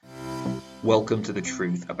Welcome to the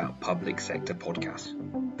Truth About Public Sector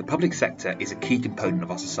podcast. The public sector is a key component of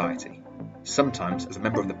our society. Sometimes, as a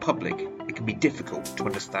member of the public, it can be difficult to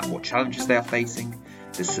understand what challenges they are facing,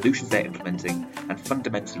 the solutions they're implementing, and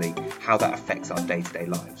fundamentally, how that affects our day-to-day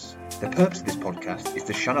lives. The purpose of this podcast is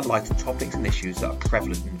to shine a light on topics and issues that are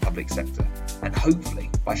prevalent in the public sector, and hopefully,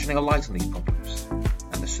 by shining a light on these problems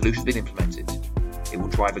and the solutions being implemented, it will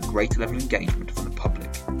drive a greater level of engagement from the public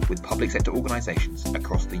with public sector organisations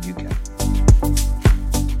across the UK.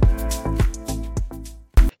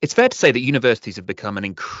 It's fair to say that universities have become an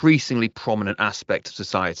increasingly prominent aspect of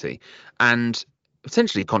society and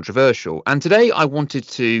potentially controversial. And today I wanted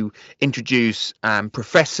to introduce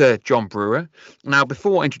Professor John Brewer. Now,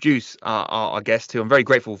 before I introduce our guest, who I'm very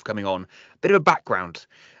grateful for coming on, a bit of a background.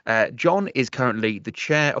 John is currently the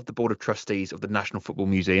chair of the Board of Trustees of the National Football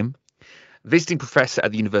Museum, visiting professor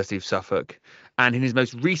at the University of Suffolk, and in his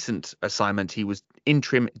most recent assignment, he was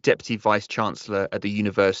interim deputy vice-chancellor at the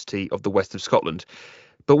University of the West of Scotland.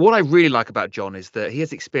 But what I really like about John is that he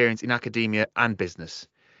has experience in academia and business.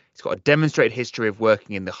 He's got a demonstrated history of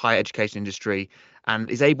working in the higher education industry and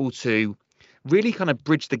is able to really kind of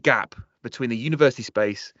bridge the gap between the university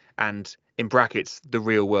space and, in brackets, the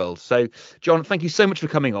real world. So, John, thank you so much for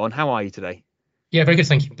coming on. How are you today? Yeah, very good.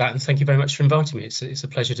 Thank you, Pat. And thank you very much for inviting me. It's a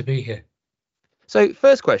pleasure to be here. So,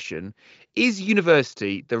 first question, is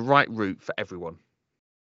university the right route for everyone?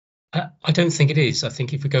 I don't think it is. I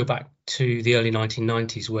think if we go back to the early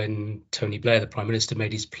 1990s, when Tony Blair, the Prime Minister,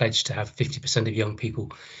 made his pledge to have 50% of young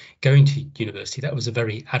people going to university, that was a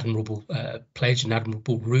very admirable pledge, an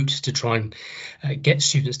admirable route to try and get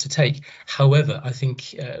students to take. However, I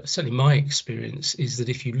think certainly my experience is that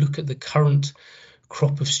if you look at the current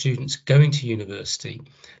crop of students going to university,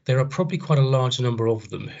 there are probably quite a large number of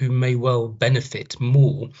them who may well benefit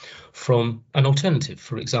more from an alternative,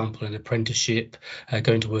 for example, an apprenticeship,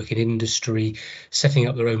 going to work in industry, setting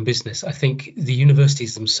up their own business. I think the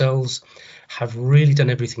universities themselves have really done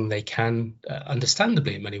everything they can,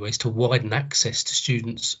 understandably in many ways, to widen access to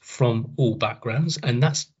students from all backgrounds, and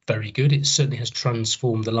that's very good. It certainly has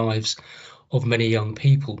transformed the lives of many young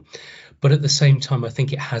people. But at the same time, I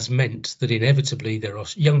think it has meant that inevitably there are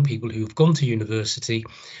young people who have gone to university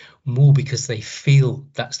more because they feel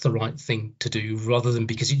that's the right thing to do rather than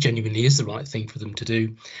because it genuinely is the right thing for them to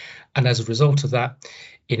do. And as a result of that,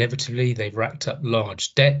 inevitably they've racked up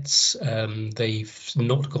large debts. They've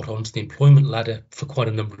not got onto the employment ladder for quite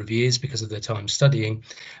a number of years because of their time studying.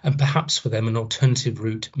 And perhaps for them, an alternative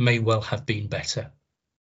route may well have been better.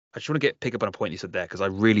 I just want to pick up on a point you said there, because I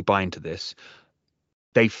really buy into this.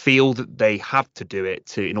 They feel that they have to do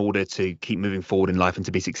it in order to keep moving forward in life and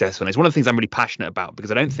to be successful. And it's one of the things I'm really passionate about,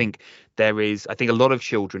 because I don't think I think a lot of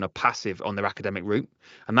children are passive on their academic route.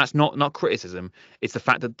 And that's not criticism. It's the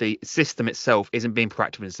fact that the system itself isn't being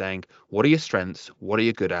proactive in saying, what are your strengths? What are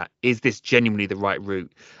you good at? Is this genuinely the right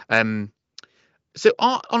route? So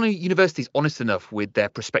are universities honest enough with their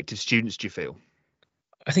prospective students, do you feel?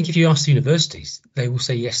 I think if you ask the universities, they will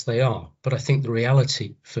say yes, they are. But I think the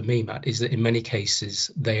reality for me, Matt, is that in many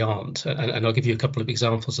cases they aren't. And I'll give you a couple of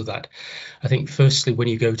examples of that. I think firstly, when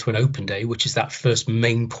you go to an open day, which is that first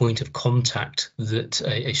main point of contact that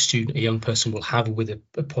a student, a young person will have with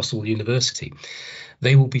a possible university,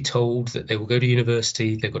 they will be told that they will go to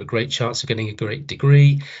university, they've got a great chance of getting a great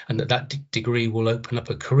degree, and that degree will open up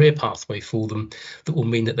a career pathway for them that will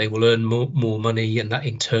mean that they will earn more money, and that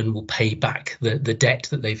in turn will pay back the debt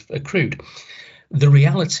that they've accrued. The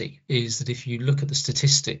reality is that if you look at the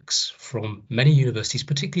statistics from many universities,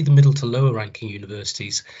 particularly the middle to lower ranking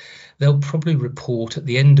universities, they'll probably report at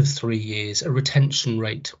the end of 3 years a retention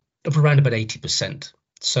rate of around about 80%.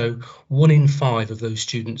 So 1 in 5 of those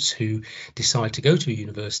students who decide to go to a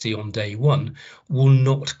university on day one will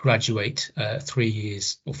not graduate 3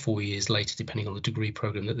 years or 4 years later, depending on the degree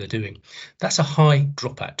program that they're doing. That's a high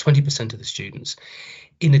dropout, 20% of the students.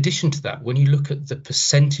 In addition to that, when you look at the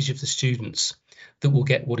percentage of the students that will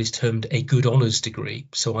get what is termed a good honours degree,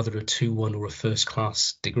 so either a 2-1 or a first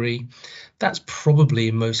class degree, that's probably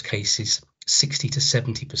in most cases 60 to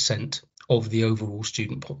 70% of the overall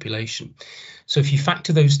student population. So if you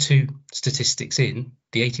factor those two statistics in,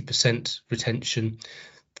 the 80% retention,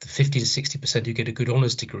 the 50 to 60% who get a good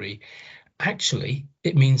honours degree, actually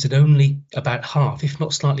it means that only about half, if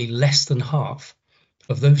not slightly less than half,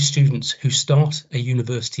 of those students who start a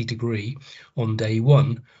university degree on day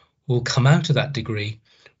one will come out of that degree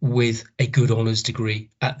with a good honours degree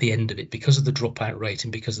at the end of it, because of the dropout rate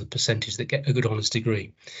and because of the percentage that get a good honours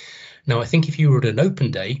degree. Now, I think if you were at an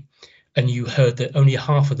open day and you heard that only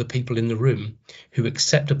half of the people in the room who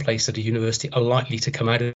accept a place at a university are likely to come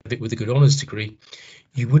out of it with a good honours degree,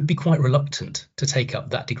 you would be quite reluctant to take up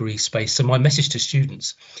that degree space. So my message to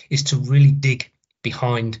students is to really dig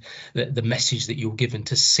behind the message that you're given,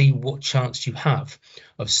 to see what chance you have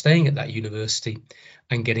of staying at that university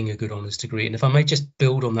and getting a good honours degree. And if I may just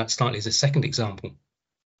build on that slightly as a second example,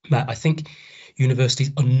 Matt, I think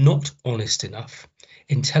universities are not honest enough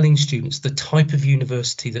in telling students the type of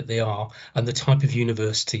university that they are and the type of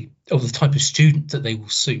university or the type of student that they will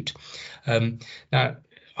suit. Now,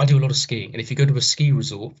 I do a lot of skiing, and if you go to a ski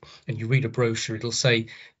resort and you read a brochure, it'll say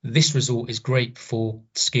this resort is great for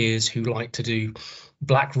skiers who like to do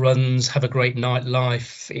black runs, have a great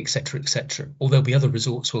nightlife, etc., etc. Or there'll be other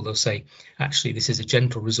resorts where they'll say, actually, this is a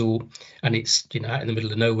gentle resort and it's, you know, out in the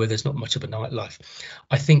middle of nowhere, there's not much of a nightlife.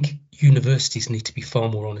 I think universities need to be far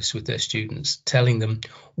more honest with their students, telling them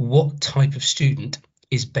what type of student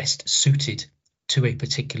is best suited to a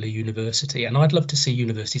particular university. And I'd love to see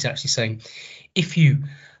universities actually saying, if you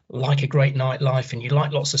like a great nightlife and you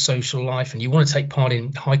like lots of social life and you want to take part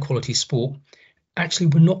in high quality sport, actually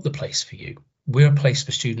we're not the place for you. We're a place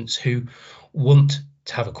for students who want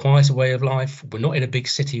to have a quieter way of life. We're not in a big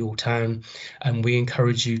city or town, and we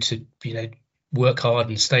encourage you to, you know, work hard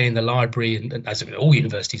and stay in the library, and as all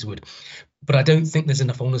universities would. But I don't think there's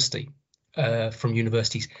enough honesty from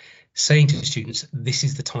universities saying to students, this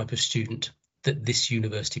is the type of student that this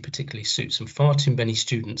university particularly suits. And far too many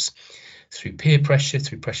students, through peer pressure,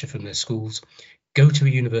 through pressure from their schools, go to a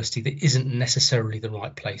university that isn't necessarily the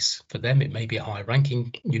right place for them. It may be a high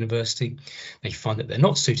ranking university. They find that they're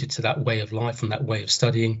not suited to that way of life and that way of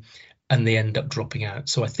studying, and they end up dropping out.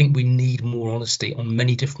 So I think we need more honesty on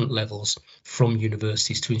many different levels from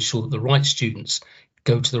universities to ensure that the right students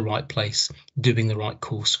go to the right place, doing the right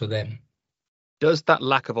course for them. Does that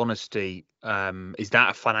lack of honesty, is that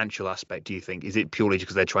a financial aspect, do you think? Is it purely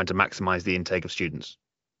because they're trying to maximise the intake of students?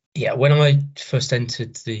 Yeah, when I first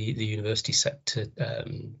entered the university sector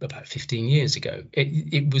about 15 years ago,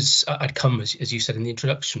 it was, I'd come, as you said in the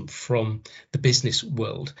introduction, from the business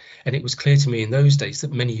world. And it was clear to me in those days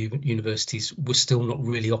that many universities were still not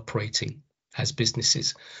really operating as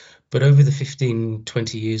businesses. But over the 15,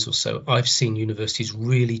 20 years or so, I've seen universities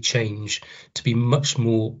really change to be much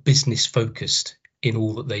more business focused in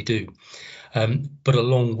all that they do. But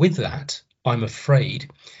along with that, I'm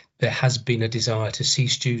afraid there has been a desire to see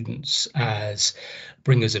students as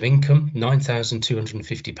bringers of income,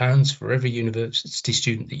 £9,250 for every university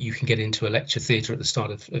student that you can get into a lecture theatre at the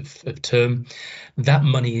start of term. That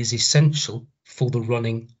money is essential for the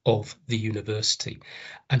running of the university,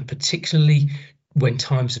 and particularly when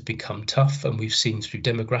times have become tough, and we've seen through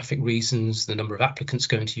demographic reasons the number of applicants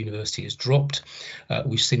going to university has dropped.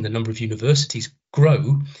 We've seen the number of universities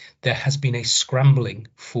grow. There has been a scrambling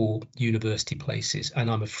for university places,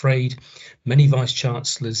 and I'm afraid many vice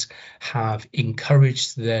chancellors have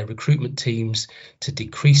encouraged their recruitment teams to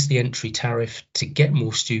decrease the entry tariff to get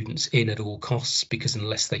more students in at all costs, because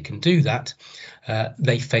unless they can do that,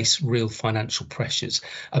 they face real financial pressures.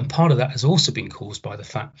 And part of that has also been caused by the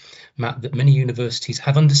fact, Matt, that many universities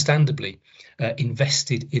have understandably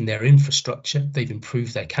invested in their infrastructure. They've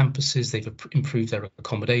improved their campuses, they've improved their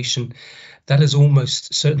accommodation. That has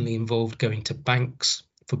almost certainly involved going to banks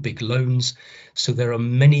for big loans. So there are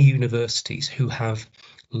many universities who have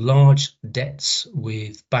large debts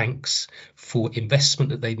with banks for investment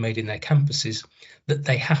that they've made in their campuses that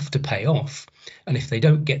they have to pay off. And if they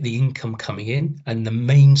don't get the income coming in, and the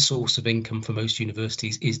main source of income for most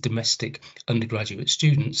universities is domestic undergraduate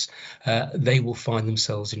students, they will find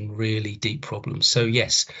themselves in really deep problems. So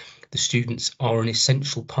yes, the students are an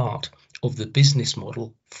essential part of the business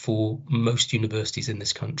model for most universities in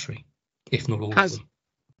this country, if not all of them.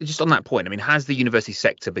 Just on that point, I mean, has the university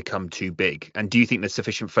sector become too big? And do you think there's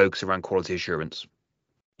sufficient focus around quality assurance?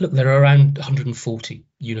 Look, there are around 140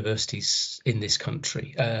 universities in this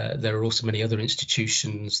country. There are also many other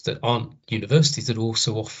institutions that aren't universities that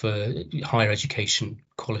also offer higher education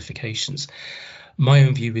qualifications. My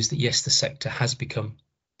own view is that, yes, the sector has become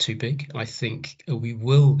too big. I think we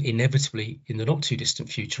will inevitably, in the not too distant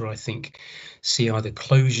future, I think, see either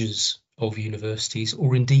closures of universities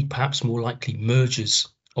or indeed perhaps more likely mergers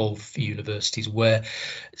of universities, where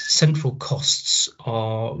central costs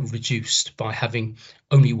are reduced by having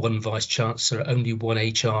only one vice chancellor, only one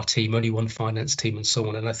HR team, only one finance team, and so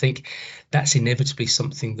on. And I think that's inevitably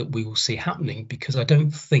something that we will see happening, because I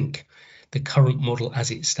don't think the current model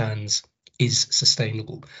as it stands is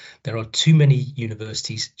sustainable. There are too many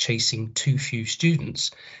universities chasing too few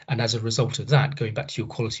students. And as a result of that, going back to your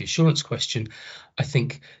quality assurance question, I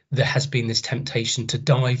think there has been this temptation to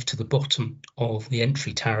dive to the bottom of the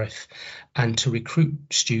entry tariff and to recruit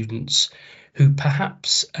students who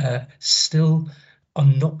perhaps still are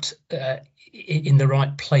not in the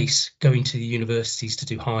right place going to the universities to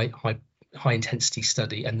do high intensity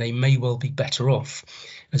study, and they may well be better off,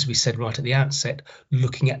 as we said right at the outset,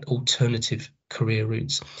 looking at alternative career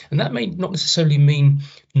routes. And that may not necessarily mean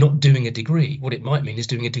not doing a degree. What it might mean is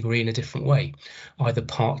doing a degree in a different way, either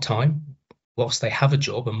part-time whilst they have a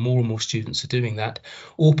job, and more students are doing that,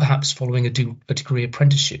 or perhaps following a degree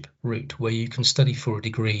apprenticeship route where you can study for a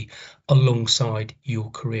degree alongside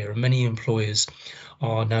your career. And many employers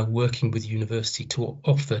are now working with university to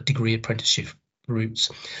offer degree apprenticeship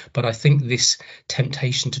routes. But I think this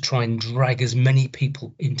temptation to try and drag as many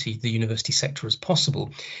people into the university sector as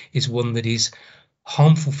possible is one that is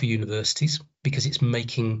harmful for universities, because it's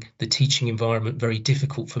making the teaching environment very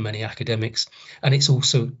difficult for many academics, and it's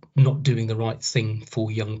also not doing the right thing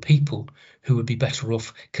for young people who would be better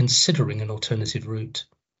off considering an alternative route.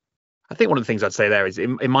 I think one of the things I'd say there is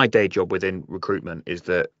in my day job within recruitment is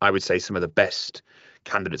that I would say some of the best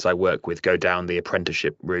candidates I work with go down the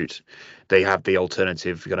apprenticeship route. They have the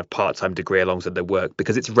alternative kind of part-time degree alongside their work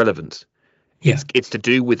because it's relevant. Yeah. It's to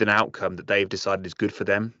do with an outcome that they've decided is good for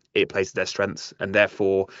them. It plays to their strengths, and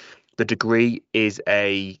therefore the degree is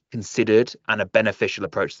a considered and a beneficial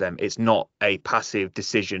approach to them. It's not a passive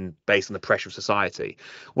decision based on the pressure of society.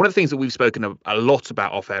 One of the things that we've spoken a lot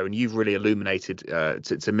about off air, and you've really illuminated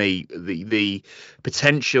to me the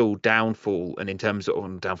potential downfall, and in terms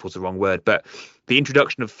of downfall's the wrong word, but the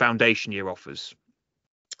introduction of foundation year offers.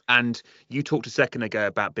 And you talked a second ago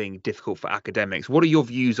about being difficult for academics. What are your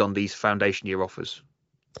views on these foundation year offers?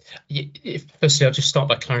 Firstly, I'll just start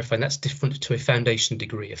by clarifying that's different to a foundation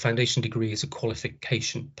degree. A foundation degree is a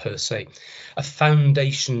qualification per se. A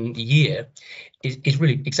foundation year is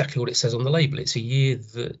really exactly what it says on the label. It's a year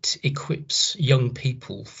that equips young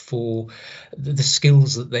people for the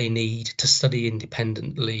skills that they need to study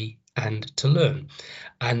independently and to learn.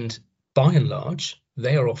 And by and large,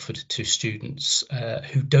 they are offered to students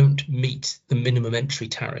who don't meet the minimum entry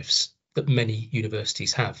tariffs that many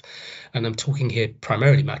universities have. And I'm talking here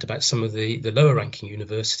primarily, Matt, about some of the lower ranking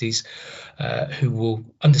universities who will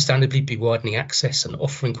understandably be widening access and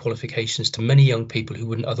offering qualifications to many young people who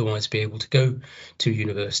wouldn't otherwise be able to go to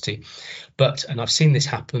university. But, and I've seen this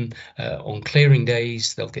happen on clearing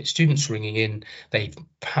days, they'll get students ringing in, they've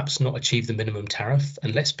perhaps not achieved the minimum tariff.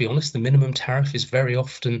 And let's be honest, the minimum tariff is very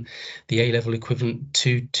often the A-level equivalent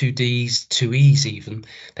to 2Ds, 2Es even.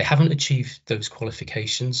 They haven't achieved those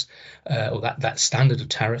qualifications or that standard of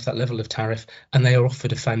tariff, that level of tariff, and they are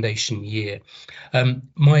offered a foundation year.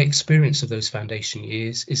 My experience of those foundation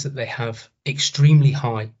years is that they have extremely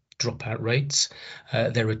high dropout rates.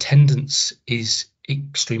 Their attendance is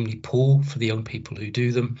extremely poor for the young people who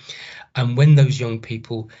do them. And when those young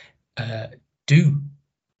people do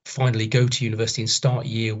finally go to university and start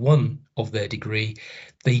year one of their degree,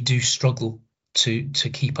 they do struggle to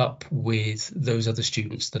keep up with those other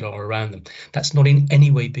students that are around them. That's not in any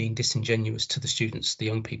way being disingenuous to the students, the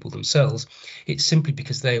young people themselves. It's simply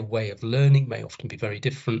because their way of learning may often be very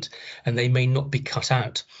different, and they may not be cut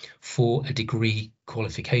out for a degree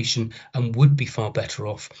qualification and would be far better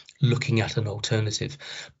off looking at an alternative.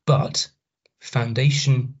 But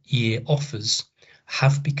foundation year offers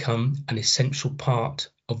have become an essential part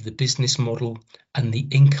of the business model and the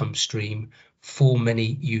income stream for many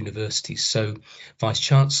universities. So vice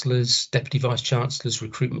chancellors, deputy vice chancellors,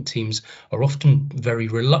 recruitment teams are often very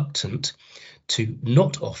reluctant to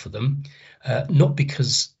not offer them, not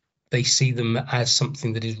because they see them as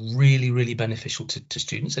something that is really, really beneficial to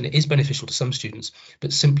students, and it is beneficial to some students,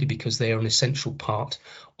 but simply because they are an essential part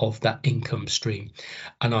of that income stream.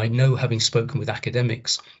 And I know, having spoken with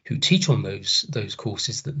academics who teach on those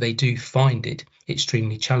courses, that they do find it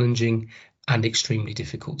extremely challenging and extremely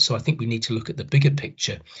difficult. So I think we need to look at the bigger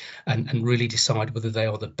picture and really decide whether they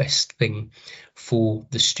are the best thing for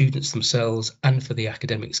the students themselves and for the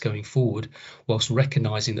academics going forward, whilst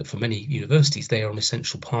recognising that for many universities they are an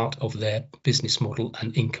essential part of their business model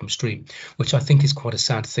and income stream, which I think is quite a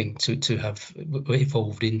sad thing to have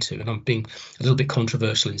evolved into. And I'm being a little bit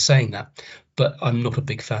controversial in saying that, but I'm not a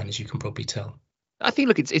big fan, as you can probably tell. I think,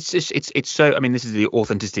 look, it's so. I mean, this is the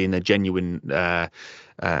authenticity and the genuine, and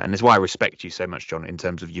that's why I respect you so much, John, in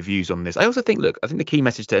terms of your views on this. I also think, look, I think the key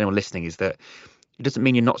message to anyone listening is that it doesn't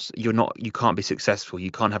mean you can't be successful.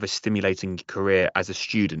 You can't have a stimulating career as a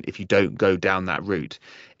student if you don't go down that route.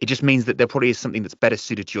 It just means that there probably is something that's better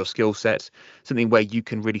suited to your skill set, something where you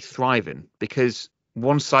can really thrive in, because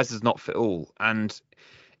one size does not fit all. And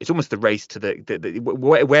it's almost the race to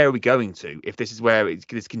where are we going to if this is where it's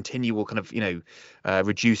this continual kind of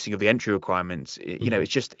reducing of the entry requirements. It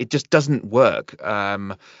just doesn't work.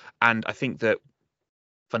 And I think that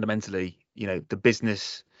fundamentally, the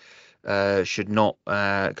business should not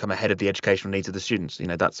come ahead of the educational needs of the students.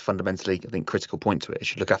 That's fundamentally, I think, critical point to it. It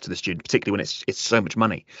should look after the student, particularly when it's so much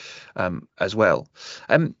money as well.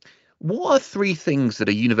 What are three things that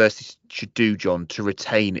a university should do, John, to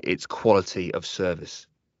retain its quality of service?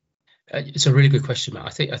 It's a really good question,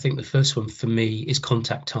 Matt. I think the first one for me is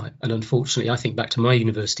contact time. And unfortunately, I think back to my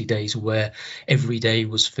university days where every day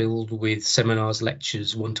was filled with seminars,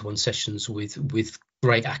 lectures, one-to-one sessions with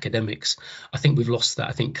great academics. I think we've lost that.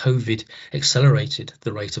 I think COVID accelerated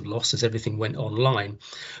the rate of loss as everything went online.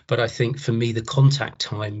 But I think for me, the contact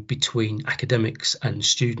time between academics and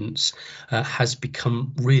students has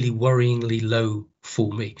become really worryingly low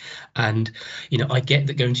for me. And I get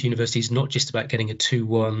that going to university is not just about getting a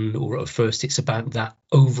 2-1 or a first, it's about that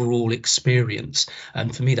overall experience.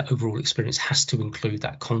 And for me, that overall experience has to include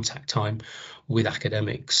that contact time with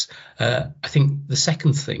academics. I think the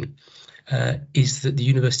second thing is that the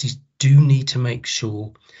universities do need to make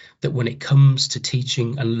sure that when it comes to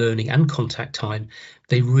teaching and learning and contact time,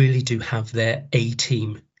 they really do have their A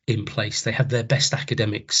team in place. They have their best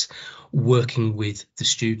academics working with the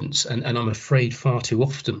students. And I'm afraid far too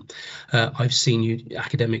often I've seen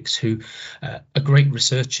academics who are great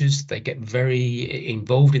researchers. They get very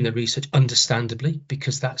involved in their research, understandably,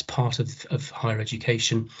 because that's part of higher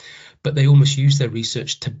education. But they almost use their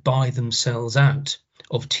research to buy themselves out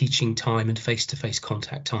of teaching time and face-to-face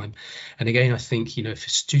contact time. And again, I think, if a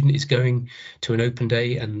student is going to an open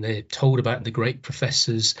day and they're told about the great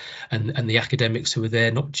professors and the academics who are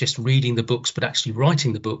there, not just reading the books, but actually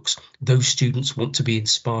writing the books, those students want to be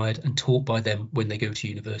inspired and taught by them when they go to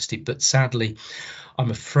university. But sadly, I'm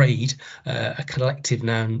afraid a collective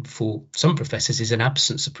noun for some professors is an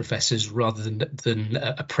absence of professors rather than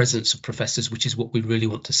a presence of professors, which is what we really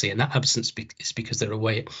want to see. And that absence is because they're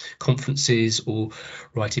away at conferences or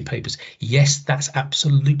writing papers. Yes, that's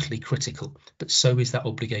absolutely critical, but so is that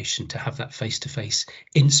obligation to have that face-to-face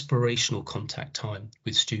inspirational contact time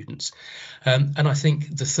with students. And I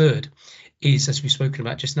think the third is, as we've spoken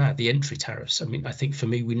about just now, the entry tariffs. I mean, I think for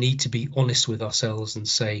me, we need to be honest with ourselves and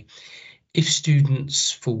say, if students,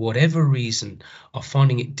 for whatever reason, are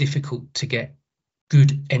finding it difficult to get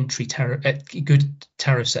good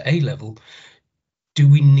tariffs at A level, do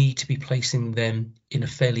we need to be placing them in a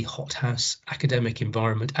fairly hothouse academic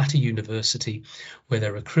environment at a university where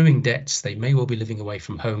they're accruing debts, they may well be living away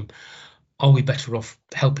from home? Are we better off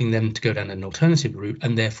helping them to go down an alternative route?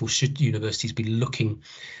 And therefore, should universities be looking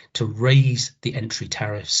to raise the entry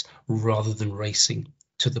tariffs rather than racing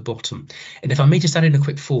to the bottom? And if I may just add in a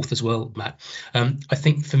quick fourth as well, Matt, I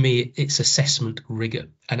think for me, it's assessment rigor.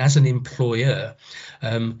 And as an employer,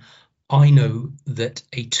 I know that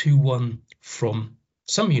a 2-1 from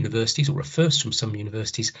some universities or a first from some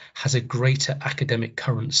universities has a greater academic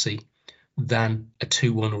currency than a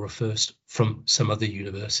 2-1 or a first from some other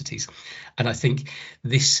universities. And I think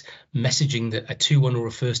this messaging that a 2-1 or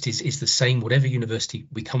a first is the same, whatever university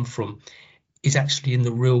we come from, is actually in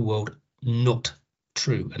the real world not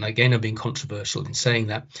true. And again, I'm being controversial in saying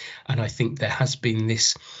that. And I think there has been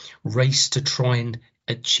this race to try and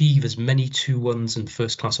achieve as many 2-1s and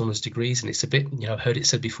first class honours degrees. And it's a bit, I've heard it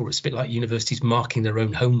said before, it's a bit like universities marking their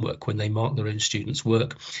own homework. When they mark their own students'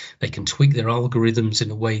 work, they can tweak their algorithms in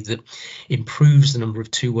a way that improves the number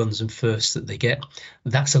of 2-1s and firsts that they get.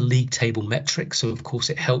 That's a league table metric. So of course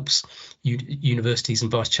it helps universities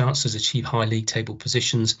and vice chancellors achieve high league table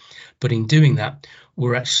positions. But in doing that,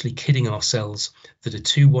 we're actually kidding ourselves that a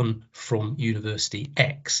 2-1 from University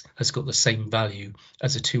X has got the same value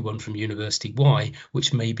as a 2-1 from University Y,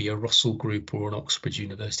 which may be a Russell Group or an Oxbridge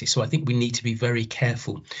University. So I think we need to be very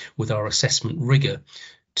careful with our assessment rigor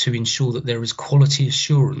to ensure that there is quality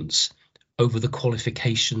assurance over the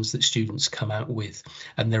qualifications that students come out with,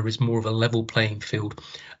 and there is more of a level playing field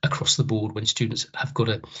across the board when students have got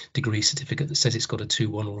a degree certificate that says it's got a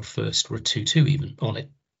 2-1 or a first or a 2-2 even on it.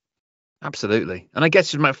 Absolutely. And I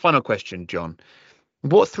guess my final question, John,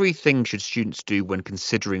 what three things should students do when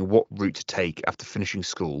considering what route to take after finishing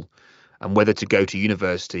school and whether to go to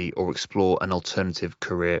university or explore an alternative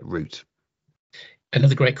career route?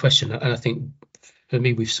 Another great question. And I think for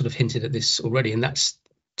me, we've sort of hinted at this already, and that's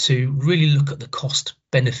to really look at the cost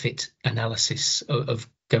benefit analysis of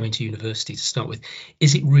going to university to start with.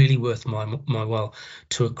 Is it really worth my while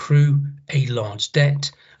to accrue a large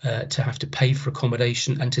debt, to have to pay for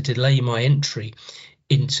accommodation, and to delay my entry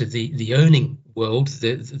into the earning world,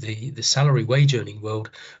 the salary wage earning world,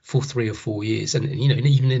 for 3 or 4 years? And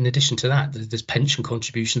even in addition to that, there's pension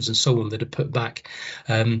contributions and so on that are put back,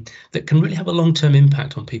 that can really have a long-term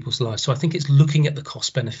impact on people's lives. So I think it's looking at the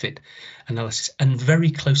cost benefit analysis, and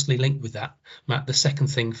very closely linked with that, Matt, the second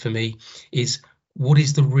thing for me is, what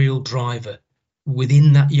is the real driver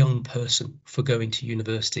within that young person for going to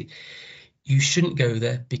university? You shouldn't go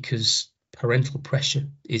there because parental pressure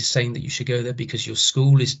is saying that you should go there, because your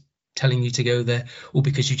school is telling you to go there, or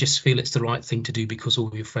because you just feel it's the right thing to do because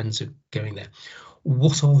all your friends are going there.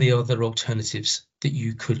 What are the other alternatives that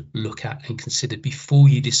you could look at and consider before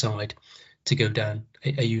you decide to go down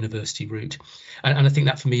a university route? And I think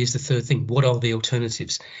that for me is the third thing. What are the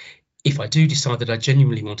alternatives? If I do decide that I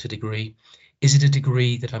genuinely want a degree, is it a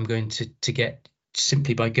degree that I'm going to get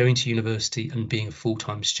simply by going to university and being a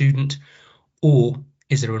full-time student? Or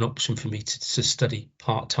is there an option for me to study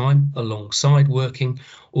part-time alongside working?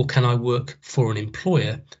 Or can I work for an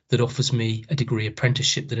employer that offers me a degree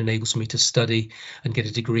apprenticeship that enables me to study and get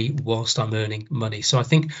a degree whilst I'm earning money? So I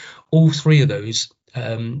think all three of those,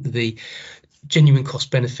 the genuine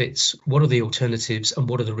cost benefits, what are the alternatives, and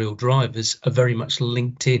what are the real drivers, are very much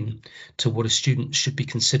linked in to what a student should be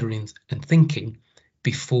considering and thinking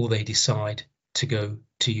before they decide to go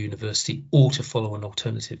to university or to follow an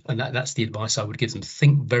alternative. And that's the advice I would give them.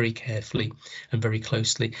 Think very carefully and very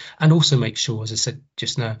closely, and also make sure, as I said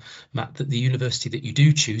just now, Matt, that the university that you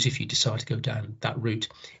do choose, if you decide to go down that route,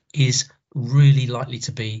 is really likely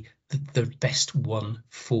to be the best one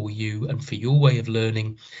for you and for your way of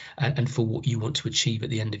learning, and for what you want to achieve at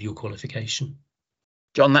the end of your qualification.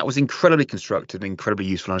 John, that was incredibly constructive, incredibly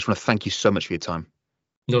useful. I just want to thank you so much for your time.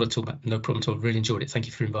 Not at all, Matt. No problem at all. Really enjoyed it. Thank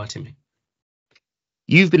you for inviting me.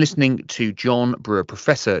 You've been listening to John Brewer,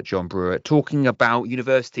 Professor John Brewer, talking about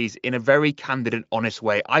universities in a very candid and honest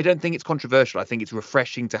way. I don't think it's controversial. I think it's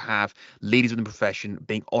refreshing to have leaders within the profession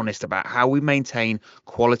being honest about how we maintain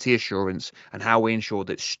quality assurance and how we ensure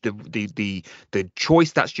that the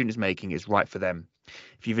choice that student is making is right for them.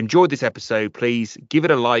 If you've enjoyed this episode, please give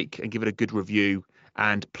it a like and give it a good review.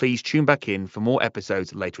 And please tune back in for more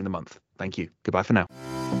episodes later in the month. Thank you. Goodbye for now.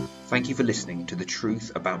 Thank you for listening to the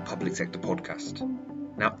Truth About Public Sector podcast.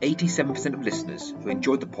 Now, 87% of listeners who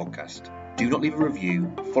enjoyed the podcast do not leave a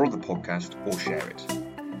review, follow the podcast, or share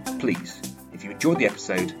it. Please, if you enjoyed the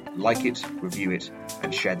episode, like it, review it,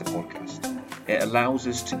 and share the podcast. It allows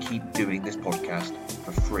us to keep doing this podcast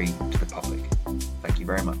for free to the public. Thank you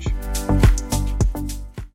very much.